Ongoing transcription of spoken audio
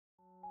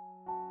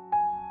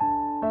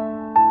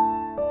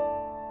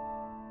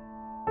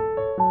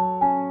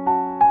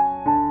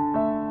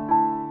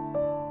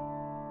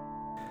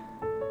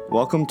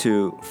Welcome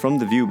to From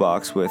the View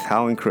Box with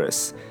Hal and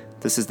Chris.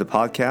 This is the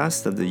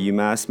podcast of the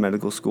UMass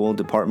Medical School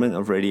Department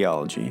of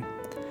Radiology.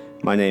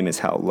 My name is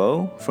Hal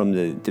Lowe from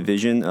the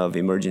Division of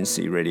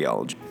Emergency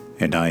Radiology.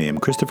 And I am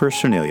Christopher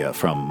Cernelia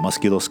from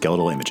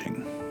Musculoskeletal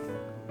Imaging.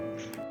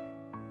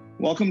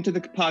 Welcome to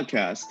the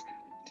podcast.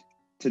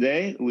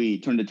 Today, we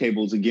turn the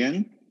tables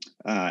again.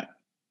 I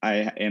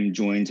am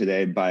joined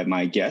today by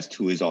my guest,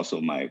 who is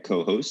also my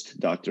co-host,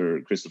 Dr.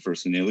 Christopher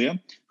Cernelia,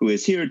 who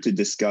is here to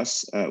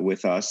discuss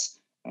with us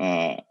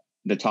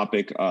the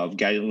topic of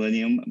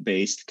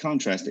gadolinium-based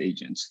contrast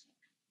agents.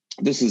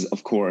 This is,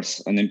 of course,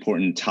 an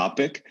important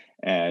topic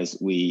as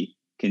we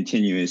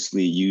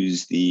continuously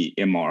use the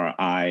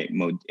MRI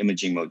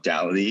imaging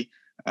modality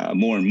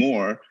more and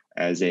more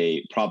as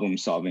a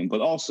problem-solving,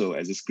 but also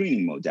as a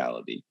screening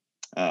modality.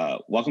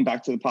 Welcome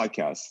back to the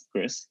podcast,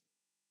 Chris.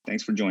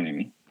 Thanks for joining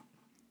me.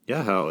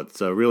 Yeah, Hal,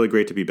 it's really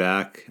great to be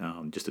back.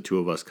 Just the two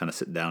of us kind of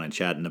sitting down and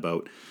chatting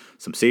about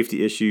some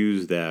safety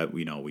issues that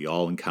we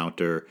all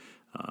encounter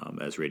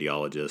as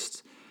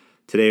radiologists.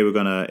 Today, we're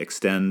going to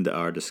extend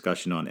our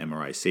discussion on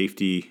MRI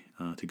safety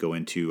to go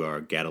into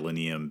our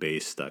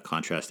gadolinium-based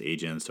contrast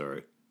agents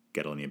or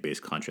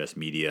gadolinium-based contrast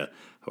media,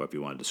 however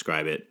you want to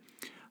describe it.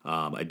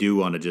 I do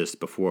want to just,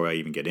 before I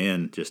even get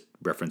in, just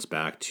reference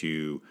back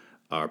to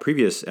our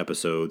previous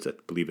episodes. I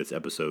believe it's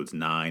episodes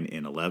 9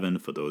 and 11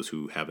 for those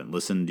who haven't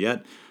listened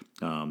yet.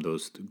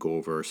 Those go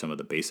over some of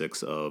the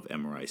basics of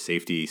MRI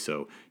safety,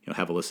 so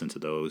have a listen to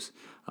those.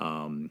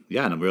 And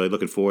I'm really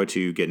looking forward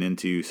to getting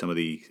into some of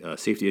the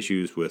safety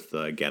issues with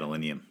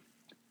gadolinium.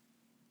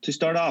 To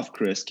start off,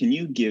 Chris, can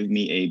you give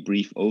me a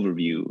brief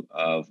overview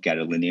of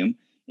gadolinium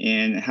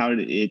and how it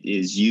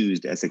is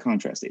used as a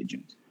contrast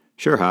agent?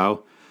 Sure,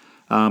 Hal.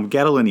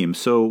 Gadolinium.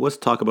 So let's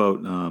talk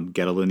about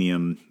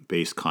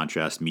gadolinium-based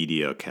contrast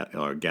media or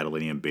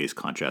gadolinium-based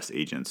contrast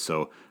agents.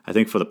 So I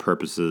think for the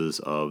purposes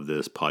of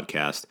this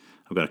podcast,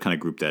 I'm going to kind of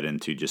group that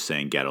into just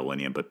saying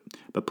gadolinium.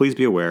 But please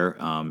be aware,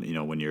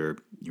 when you're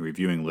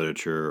reviewing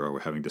literature or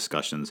we're having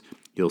discussions,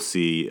 you'll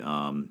see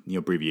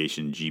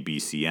abbreviation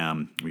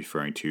GBCM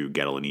referring to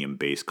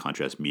gadolinium-based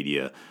contrast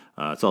media.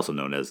 It's also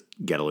known as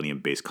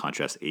gadolinium-based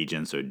contrast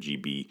agents or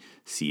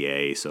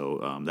GBCA.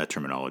 So that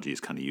terminology is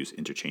kind of used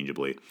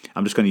interchangeably.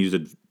 I'm just going to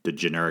use the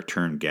generic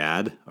term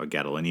GAD or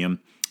gadolinium.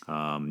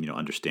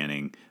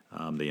 Understanding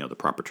the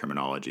proper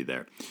terminology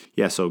there.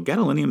 Yeah, so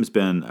gadolinium's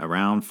been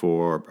around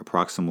for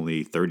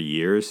approximately 30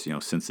 years,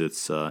 since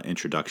its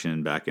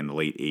introduction back in the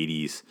late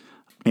 80s,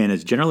 and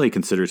it's generally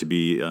considered to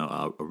be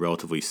a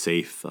relatively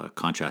safe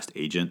contrast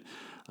agent.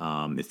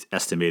 It's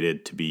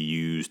estimated to be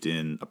used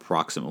in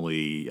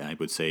approximately, I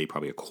would say,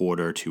 probably a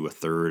quarter to a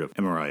third of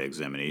MRI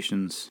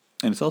examinations.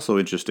 And it's also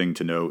interesting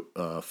to note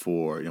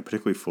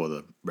particularly for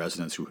the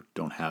residents who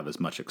don't have as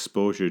much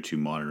exposure to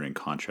monitoring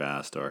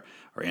contrast or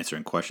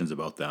answering questions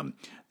about them,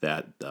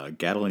 that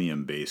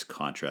gadolinium-based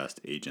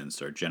contrast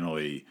agents are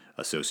generally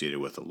associated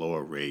with a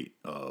lower rate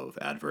of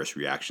adverse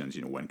reactions,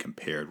 when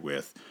compared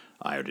with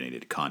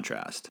iodinated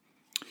contrast.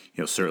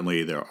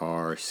 Certainly there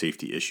are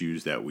safety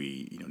issues that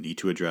we need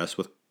to address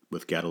with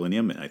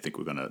gadolinium, and I think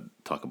we're going to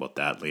talk about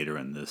that later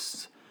in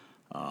this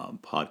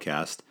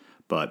podcast.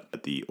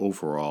 But the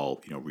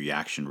overall,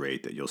 reaction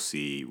rate that you'll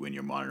see when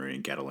you're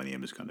monitoring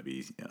gadolinium is going to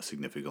be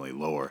significantly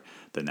lower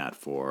than that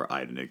for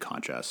iodinated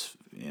contrast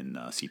in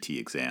CT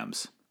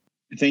exams.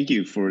 Thank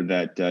you for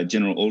that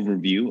general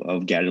overview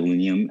of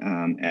gadolinium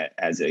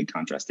as a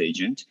contrast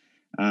agent.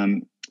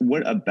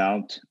 What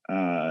about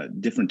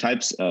different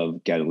types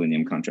of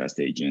gadolinium contrast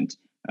agent?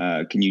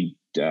 Can you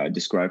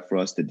describe for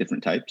us the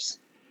different types?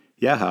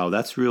 Yeah, Hal,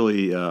 that's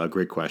really a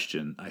great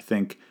question. I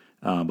think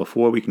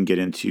before we can get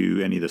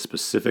into any of the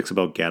specifics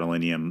about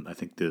gadolinium, I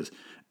think there's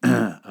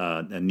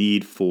a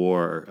need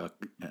for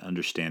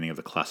understanding of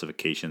the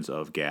classifications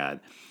of GAD.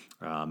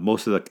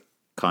 Most of the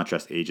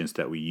contrast agents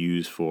that we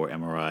use for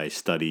MRI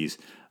studies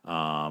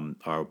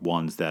are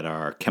ones that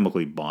are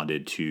chemically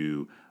bonded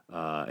to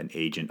an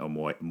agent or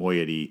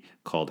moiety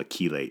called a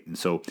chelate. And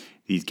so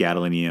these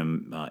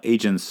gadolinium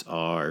agents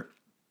are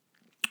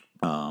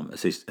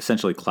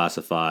essentially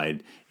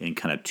classified in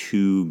kind of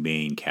two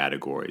main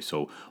categories.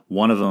 So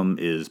one of them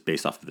is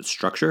based off of its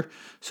structure.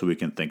 So we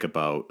can think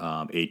about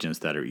agents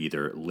that are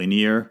either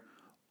linear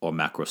or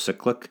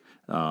macrocyclic.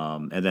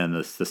 And then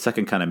the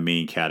second kind of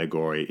main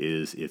category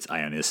is its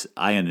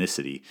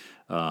ionicity.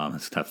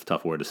 It's a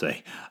tough word to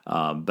say.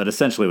 But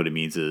essentially what it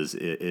means is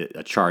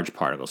a charged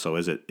particle. So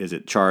is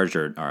it charged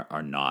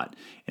or not?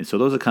 And so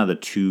those are kind of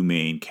the two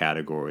main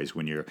categories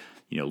when you're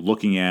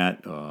looking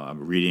at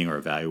reading or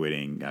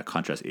evaluating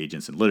contrast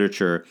agents in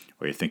literature,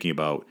 or you're thinking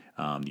about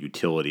the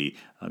utility.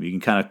 You can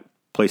kind of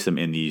place them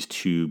in these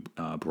two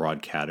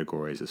broad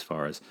categories as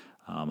far as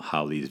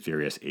how these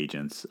various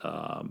agents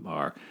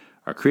are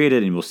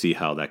created, and we'll see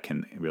how that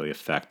can really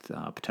affect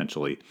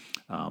potentially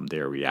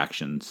their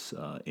reactions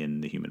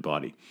in the human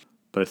body.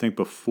 But I think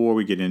before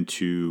we get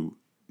into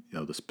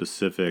the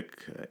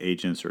specific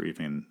agents or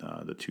even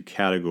the two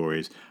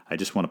categories, I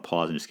just want to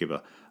pause and just give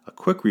a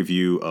quick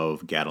review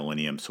of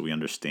gadolinium so we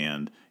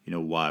understand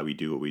why we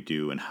do what we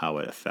do and how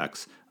it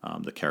affects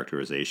the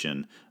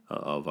characterization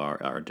of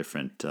our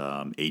different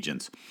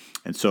agents.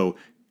 And so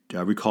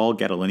recall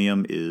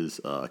gadolinium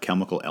is a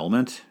chemical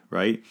element,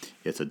 right?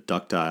 It's a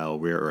ductile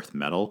rare earth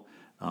metal.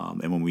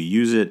 And when we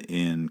use it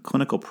in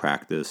clinical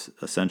practice,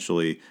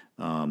 essentially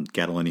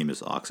gadolinium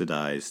is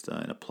oxidized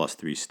in a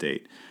 +3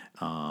 state.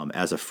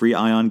 As a free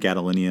ion,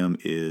 gadolinium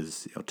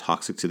is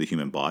toxic to the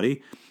human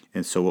body.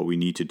 And so what we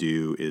need to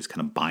do is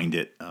kind of bind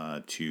it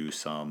to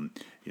some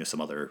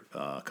other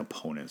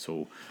components.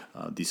 So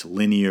these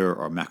linear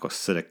or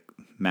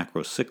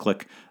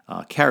macrocyclic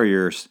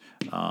carriers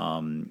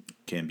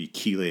can be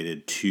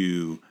chelated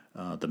to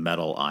the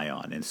metal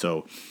ion. And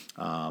so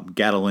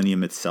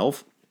gadolinium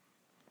itself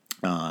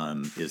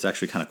is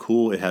actually kind of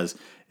cool. It has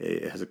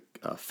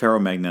a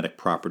ferromagnetic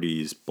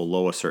properties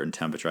below a certain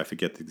temperature. I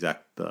forget the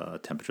exact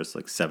temperature. It's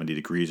like 70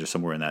 degrees or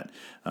somewhere in that,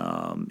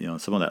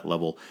 some of that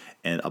level.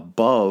 And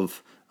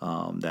above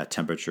that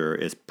temperature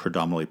is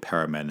predominantly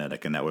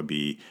paramagnetic, and that would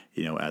be,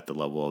 at the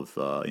level of,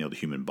 the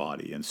human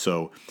body. And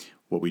so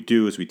what we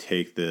do is we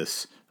take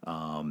this,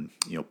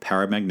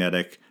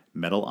 paramagnetic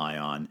metal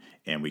ion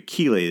and we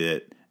chelate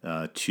it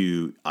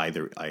to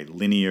either a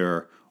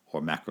linear or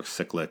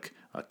macrocyclic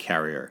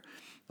carrier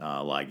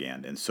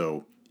ligand. And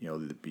so,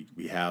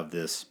 we have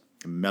this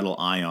metal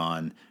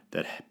ion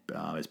that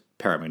is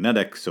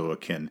paramagnetic, so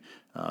it can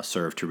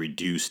serve to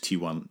reduce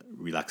T1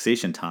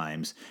 relaxation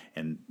times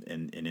and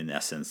in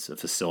essence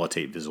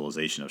facilitate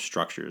visualization of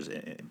structures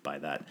by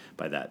that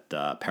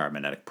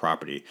paramagnetic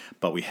property.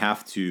 But we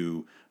have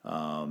to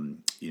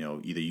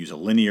either use a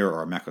linear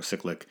or a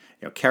macrocyclic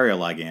carrier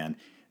ligand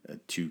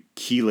to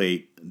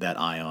chelate that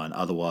ion.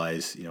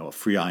 Otherwise,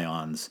 free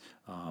ions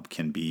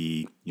can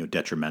be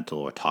detrimental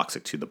or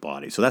toxic to the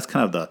body. So that's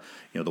kind of the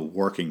the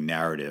working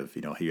narrative.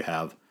 You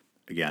have,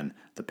 again,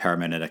 the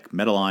paramagnetic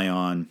metal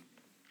ion,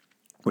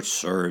 which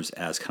serves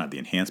as kind of the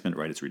enhancement,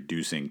 right? It's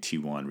reducing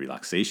T1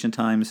 relaxation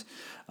times,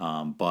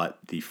 but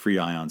the free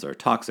ions are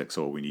toxic.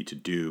 So what we need to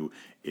do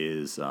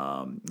is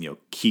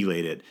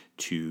chelate it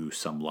to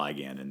some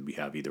ligand, and we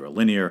have either a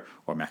linear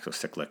or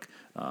macrocyclic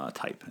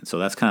type. And so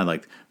that's kind of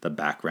like the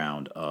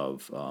background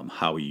of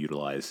how we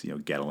utilize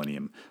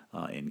gadolinium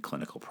in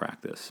clinical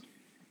practice.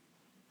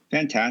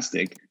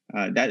 Fantastic.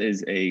 That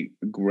is a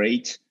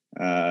great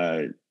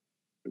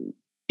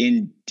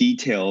in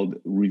detailed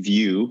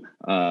review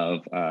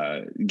of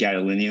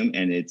gadolinium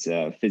and its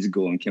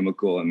physical and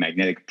chemical and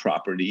magnetic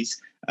properties,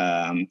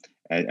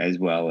 as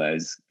well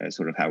as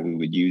sort of how we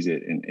would use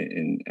it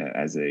in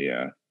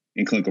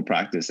clinical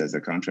practice as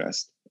a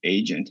contrast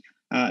agent.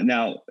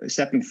 Now,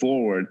 stepping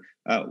forward,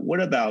 what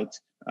about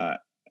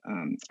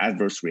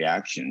adverse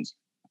reactions?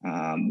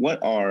 What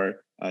are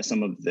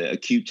some of the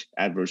acute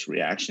adverse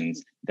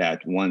reactions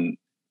that one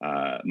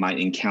might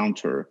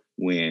encounter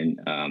when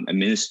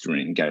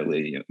administering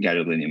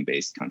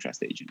gadolinium-based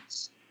contrast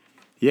agents?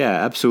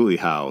 Yeah, absolutely,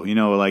 Hal.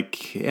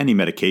 Like any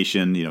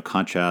medication,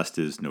 contrast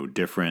is no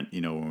different.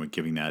 When we're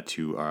giving that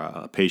to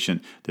our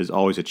patient, there's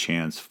always a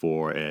chance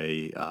for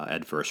a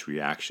adverse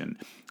reaction.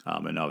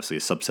 And obviously a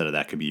subset of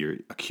that could be your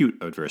acute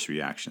adverse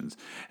reactions.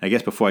 And I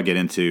guess before I get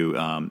into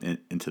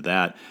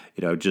that,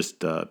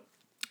 just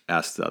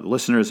ask the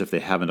listeners, if they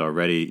haven't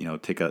already,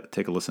 take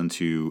a listen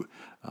to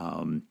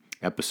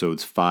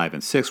episodes 5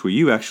 and 6, where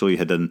you actually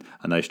had done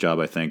a nice job,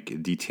 I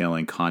think,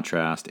 detailing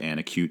contrast and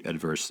acute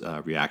adverse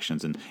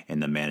reactions and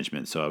the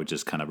management. So I would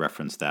just kind of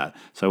reference that.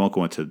 So I won't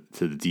go into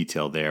the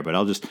detail there, but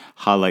I'll just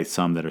highlight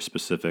some that are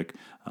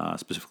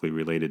specifically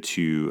related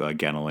to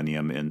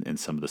gadolinium and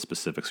some of the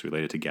specifics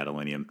related to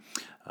gadolinium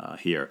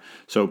here.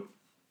 So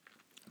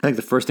I think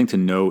the first thing to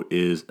note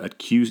is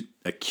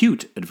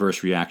acute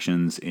adverse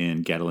reactions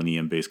in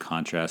gadolinium-based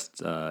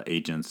contrast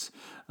agents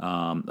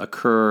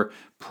occur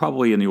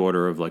probably in the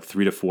order of like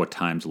 3 to 4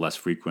 times less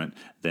frequent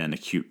than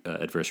acute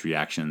adverse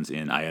reactions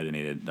in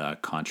iodinated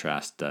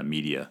contrast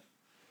media.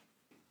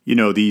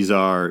 These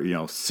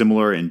are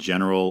similar in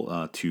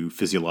general to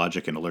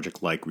physiologic and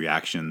allergic-like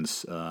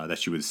reactions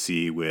that you would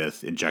see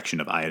with injection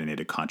of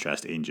iodinated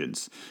contrast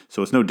agents.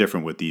 So it's no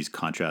different with these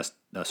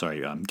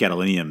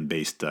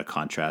gadolinium-based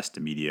contrast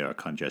media or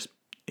contrast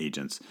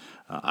agents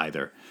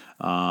either.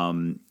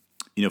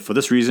 For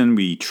this reason,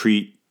 we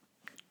treat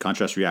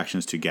contrast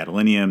reactions to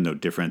gadolinium no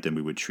different than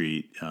we would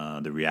treat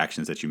the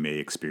reactions that you may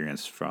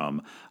experience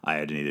from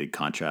iodinated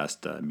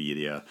contrast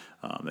media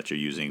that you're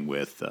using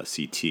with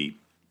CT.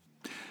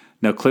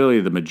 Now, clearly,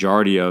 the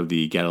majority of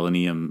the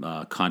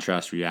gadolinium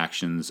contrast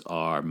reactions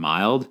are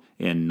mild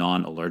and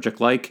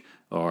non-allergic-like,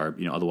 or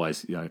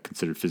otherwise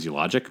considered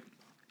physiologic.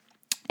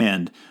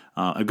 And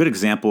a good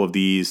example of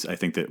these, I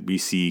think, that we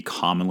see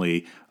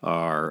commonly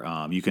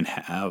are you can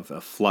have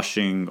a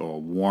flushing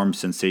or warm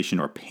sensation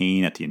or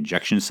pain at the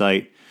injection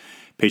site.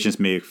 Patients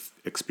may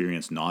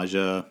experience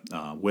nausea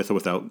with or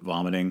without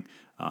vomiting.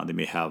 They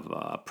may have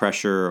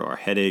pressure or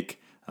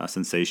headache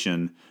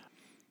sensation.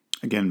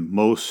 Again,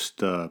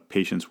 most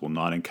patients will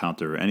not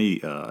encounter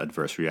any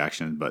adverse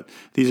reaction, but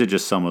these are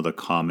just some of the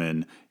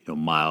common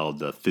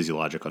mild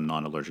physiological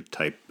non-allergic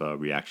type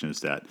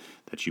reactions that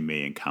you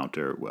may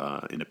encounter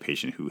in a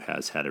patient who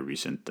has had a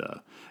recent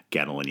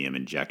gadolinium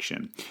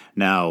injection.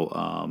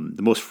 Now,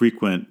 the most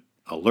frequent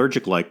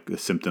allergic-like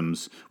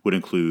symptoms would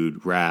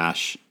include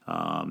rash,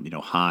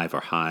 hive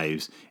or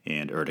hives,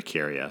 and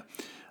urticaria.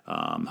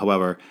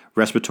 However,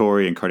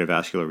 respiratory and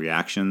cardiovascular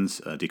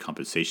reactions,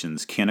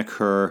 decompensations can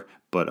occur,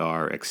 but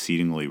are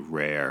exceedingly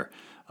rare,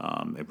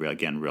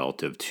 again,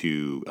 relative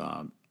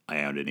to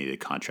iodinated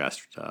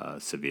contrast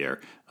severe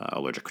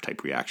allergic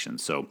type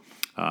reactions. So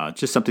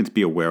just something to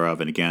be aware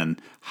of. And again,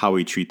 how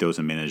we treat those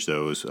and manage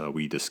those,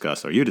 you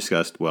discussed,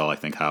 I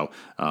think how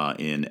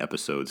in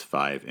episodes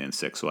 5 and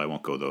 6. So I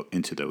won't go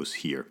into those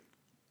here.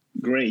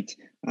 Great.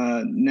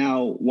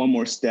 Now, one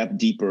more step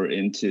deeper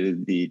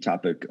into the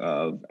topic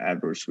of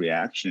adverse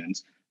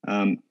reactions.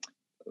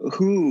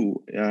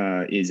 Who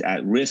is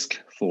at risk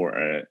for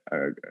an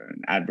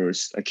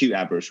acute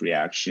adverse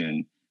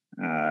reaction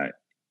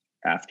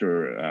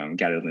after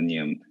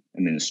gadolinium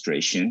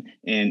administration,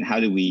 and how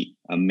do we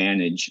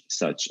manage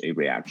such a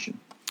reaction?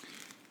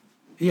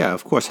 Yeah,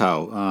 of course,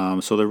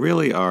 Hal. So there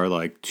really are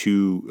like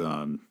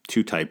two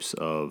types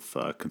of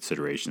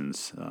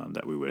considerations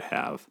that we would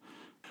have.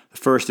 The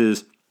first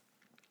is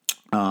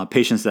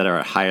patients that are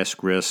at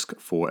highest risk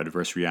for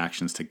adverse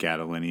reactions to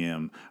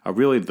gadolinium are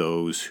really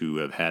those who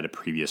have had a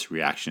previous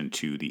reaction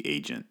to the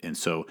agent. And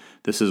so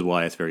this is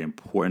why it's very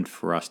important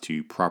for us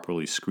to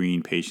properly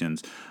screen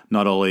patients,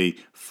 not only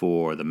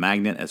for the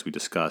magnet, as we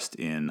discussed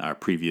in our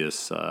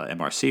previous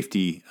MR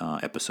safety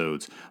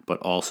episodes, but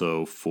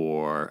also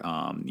for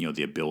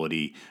the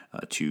ability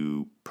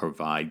to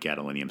provide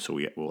gadolinium. So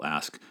we will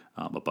ask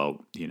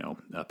about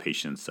a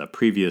patient's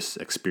previous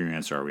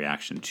experience or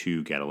reaction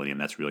to gadolinium.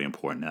 That's really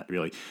important. That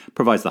really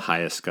provides the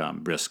highest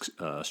risk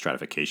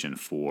stratification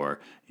for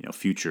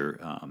future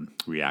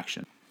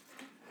reaction.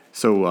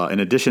 So in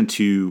addition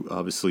to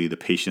obviously the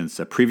patient's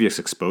previous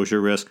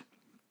exposure risk,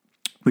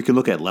 we can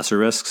look at lesser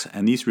risks,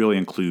 and these really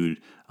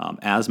include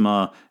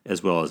asthma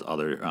as well as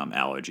other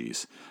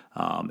allergies.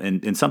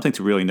 And something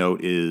to really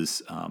note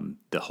is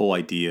the whole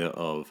idea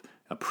of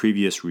a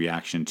previous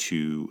reaction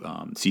to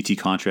CT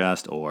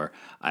contrast or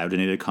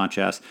iodinated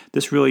contrast.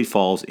 This really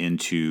falls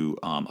into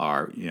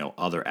our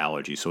other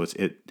allergies. So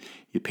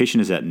the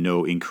patient is at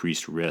no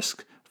increased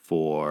risk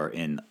for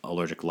an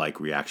allergic-like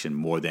reaction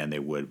more than they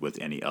would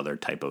with any other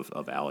type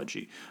of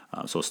allergy.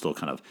 So it's still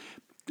kind of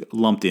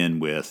lumped in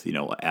with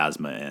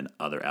asthma and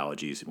other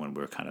allergies when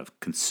we're kind of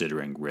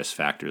considering risk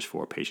factors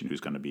for a patient who's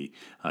going to be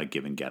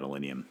given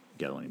gadolinium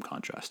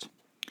contrast.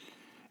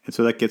 And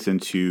so that gets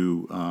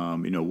into,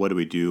 what do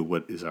we do?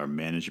 What is our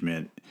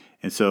management?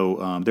 And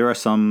so there are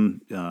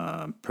some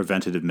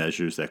preventative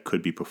measures that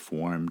could be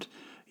performed.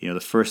 The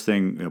first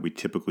thing that we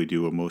typically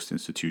do, or most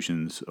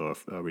institutions or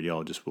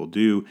radiologists will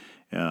do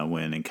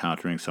when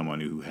encountering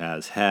someone who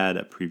has had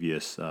a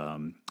previous,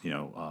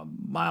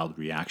 mild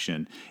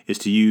reaction, is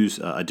to use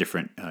a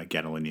different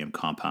gadolinium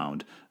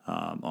compound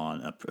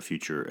on a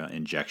future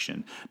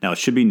injection. Now, it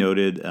should be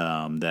noted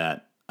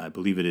that I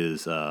believe it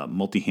is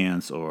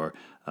Multihance or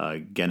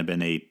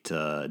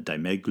gabapentin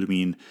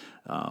dimeglumine.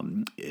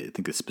 I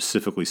think it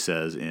specifically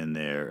says in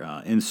their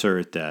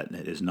insert that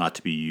it is not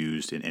to be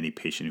used in any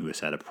patient who has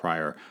had a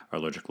prior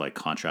allergic-like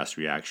contrast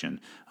reaction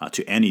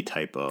to any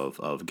type of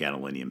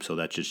gadolinium. So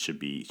that just should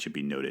be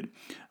noted.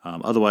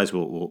 Otherwise,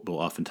 we'll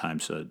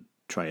oftentimes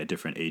try a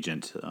different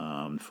agent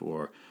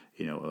for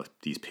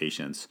these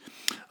patients.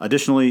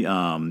 Additionally,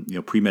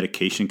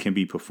 pre-medication can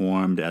be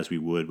performed as we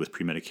would with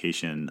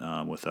pre-medication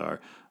with our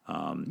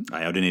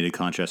iodinated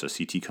contrast or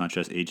CT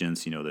contrast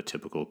agents. The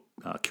typical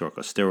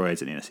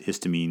corticosteroids and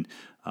antihistamine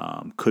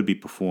could be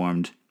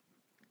performed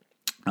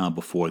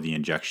before the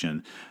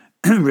injection.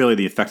 Really,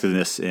 the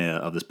effectiveness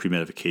of this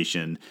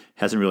pre-medication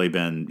hasn't really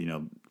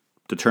been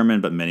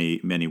determined, but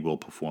many will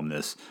perform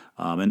this,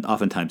 and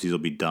oftentimes these will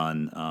be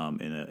done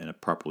in a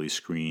properly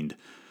screened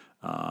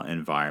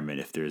environment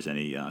if there's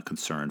any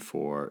concern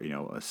for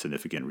a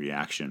significant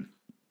reaction.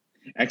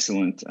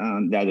 Excellent.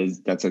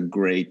 That's a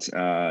great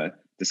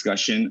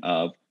discussion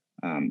of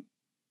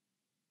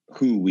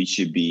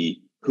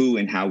who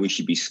and how we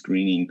should be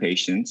screening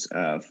patients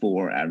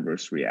for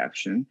adverse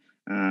reaction,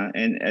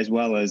 and as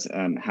well as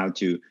how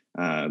to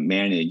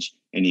manage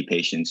any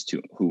patients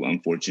who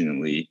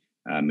unfortunately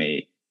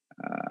may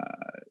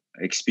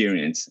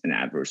experience an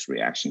adverse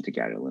reaction to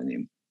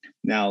gadolinium.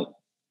 Now,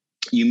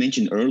 you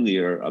mentioned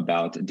earlier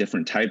about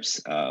different types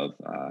of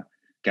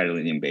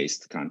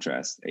gadolinium-based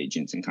contrast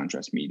agents and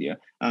contrast media.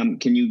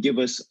 Can you give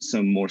us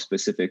some more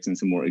specifics and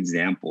some more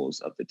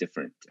examples of the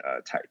different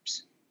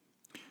types?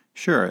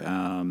 Sure.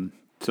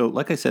 So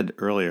like I said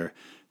earlier,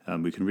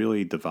 we can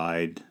really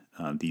divide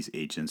these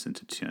agents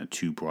into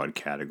two broad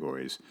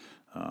categories,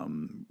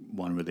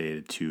 one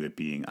related to it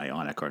being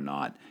ionic or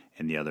not,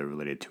 and the other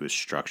related to its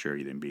structure,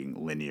 either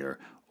being linear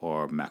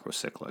or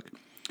macrocyclic.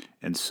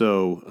 And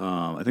so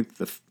I think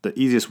the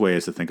easiest way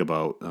is to think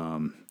about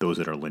those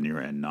that are linear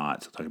and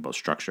not. So talking about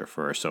structure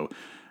first. So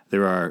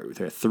there are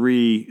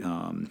three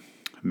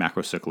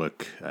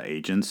macrocyclic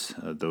agents.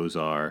 Those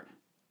are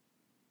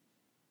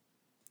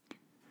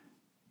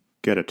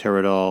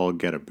getoteridol,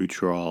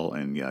 getobuterol,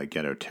 and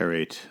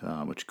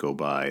getoterate, which go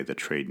by the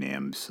trade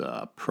names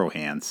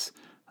Prohance,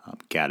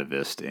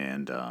 Gatavist,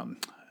 and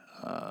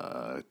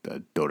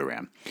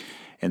Dotaram.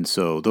 And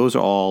so those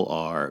are all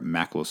our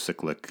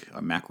macrocyclic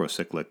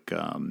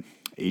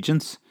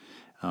agents.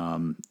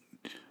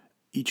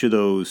 Each of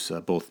those,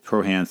 both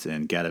Prohance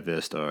and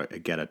Gatavist, or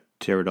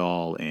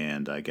getoteridol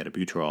and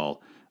getobuterol,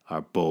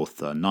 are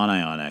both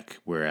non-ionic,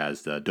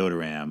 whereas the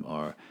Dotaram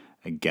or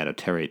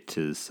getoterate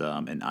is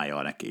an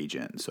ionic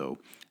agent. So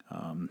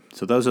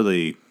those are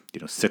the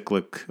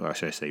cyclic, or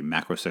should I say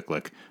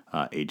macrocyclic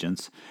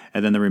agents.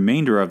 And then the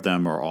remainder of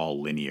them are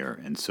all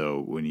linear. And so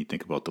when you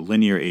think about the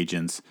linear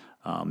agents,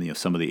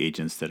 some of the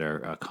agents that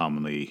are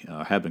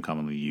have been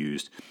commonly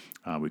used,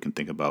 we can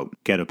think about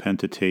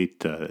getopentate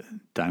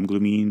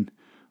diamglumine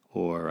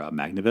or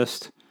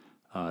Magnavist,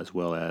 as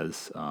well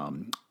as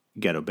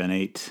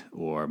getobenate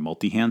or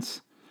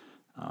Multihance.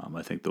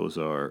 I think those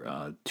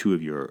are two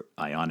of your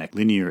ionic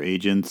linear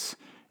agents,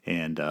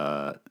 and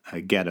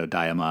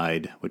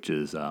getodiamide, which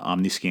is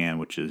Omniscan,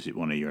 which is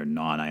one of your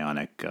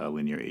non-ionic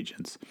linear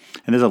agents.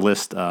 And there's a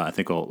list I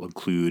think I'll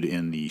include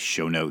in the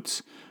show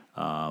notes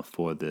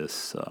for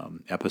this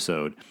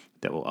episode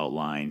that will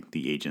outline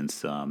the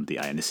agents, the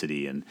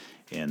ionicity,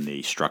 and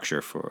the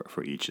structure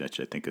for each, which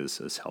I think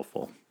is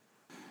helpful.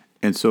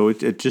 And so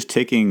just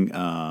taking,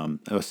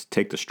 let's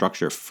take the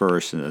structure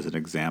first as an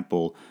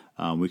example.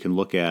 We can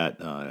look at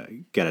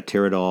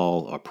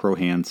getoteridol or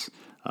Prohance,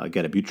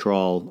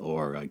 getobuterol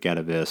or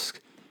Gatavist,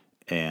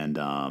 and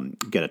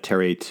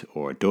getoterate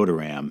or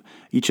Dotaram.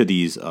 Each of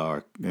these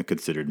are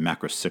considered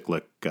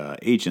macrocyclic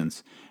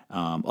agents.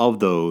 Of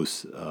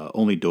those,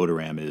 only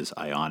Dotaram is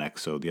ionic,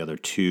 so the other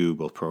two,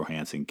 both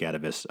Prohance and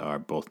Gatavist, are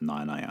both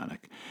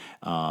non-ionic.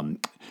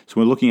 So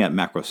when looking at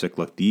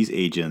macrocyclic, these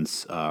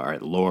agents are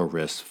at lower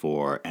risk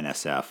for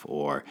NSF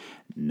or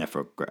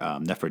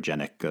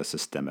nephrogenic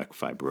systemic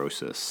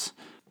fibrosis.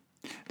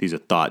 These are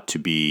thought to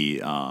be,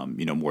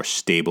 more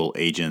stable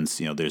agents.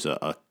 There's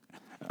a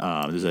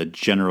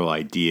general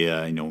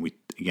idea. We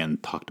again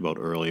talked about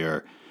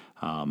earlier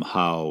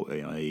how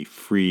a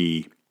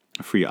free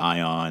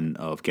ion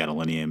of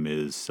gadolinium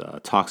is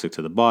toxic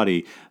to the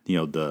body.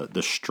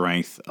 The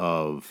strength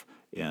of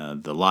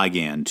the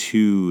ligand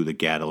to the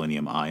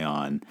gadolinium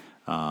ion,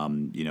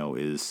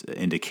 is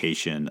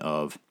indication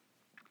of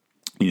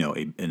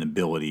an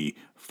ability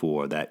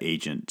for that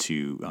agent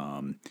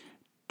to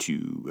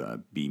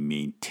be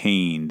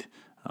maintained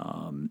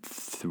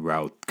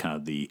throughout kind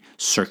of the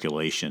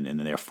circulation, and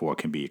therefore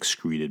can be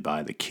excreted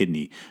by the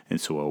kidney. And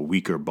so a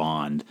weaker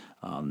bond,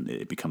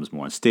 it becomes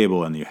more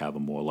unstable, and you have a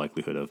more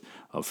likelihood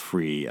of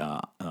free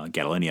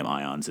gadolinium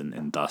ions,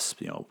 and thus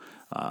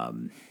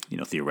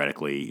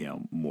theoretically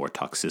more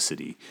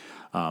toxicity.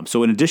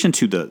 So in addition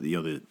to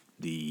the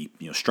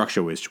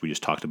structure which we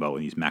just talked about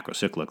in these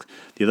macrocyclics,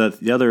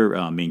 the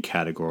other main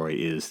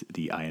category is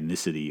the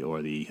ionicity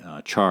or the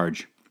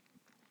charge.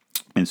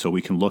 And so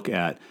we can look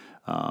at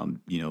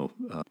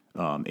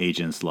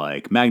agents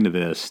like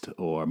Magnavist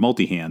or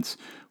Multihance,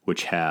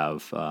 which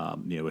have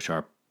which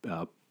are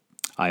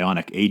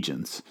ionic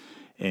agents.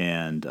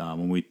 And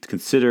when we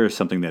consider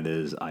something that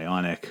is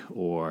ionic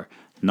or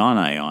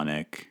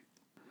non-ionic,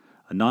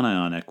 a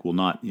non-ionic will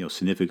not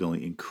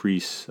significantly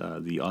increase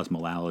the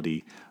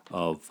osmolality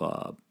of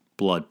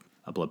blood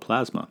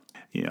plasma.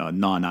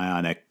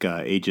 Non-ionic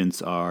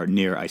agents are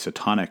near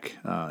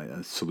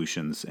isotonic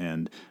solutions,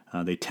 and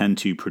they tend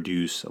to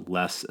produce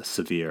less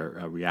severe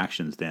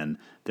reactions than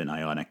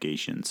ionic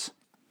agents.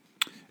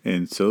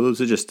 And so those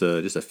are just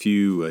a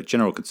few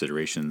general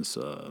considerations,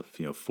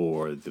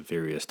 for the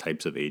various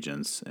types of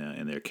agents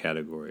and their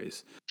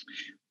categories.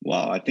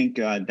 Well, I think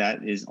that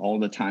is all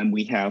the time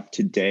we have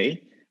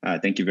today.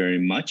 Thank you very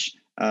much,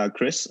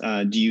 Chris.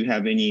 Do you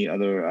have any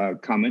other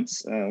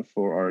comments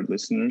for our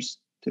listeners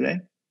today?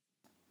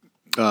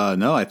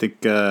 No, I think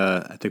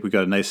we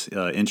got a nice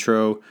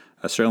intro.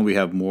 Certainly, we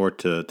have more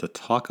to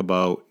talk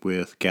about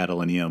with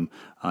gadolinium.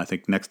 I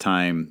think next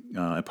time,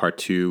 in part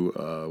 2,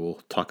 we'll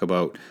talk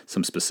about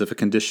some specific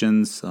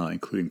conditions,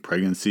 including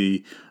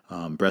pregnancy,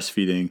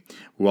 breastfeeding.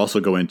 We'll also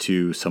go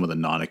into some of the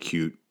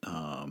non-acute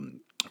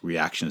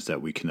reactions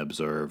that we can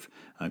observe,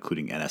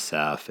 including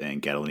NSF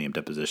and gadolinium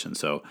deposition.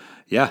 So,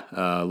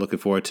 looking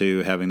forward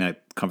to having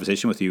that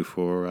conversation with you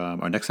for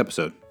our next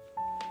episode.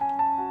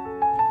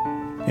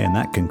 And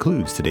that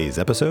concludes today's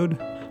episode.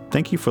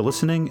 Thank you for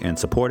listening and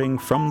supporting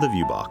From the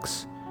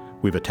Viewbox.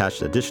 We've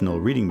attached additional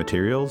reading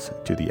materials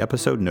to the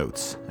episode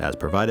notes as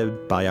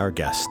provided by our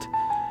guest.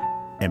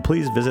 And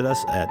please visit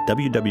us at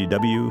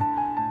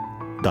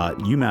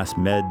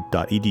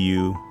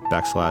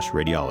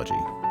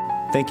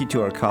www.umassmed.edu/radiology. Thank you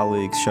to our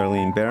colleagues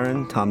Charlene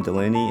Barron, Tom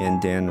Delaney, and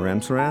Dan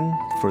Ramsaran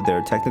for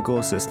their technical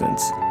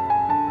assistance.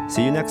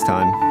 See you next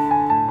time.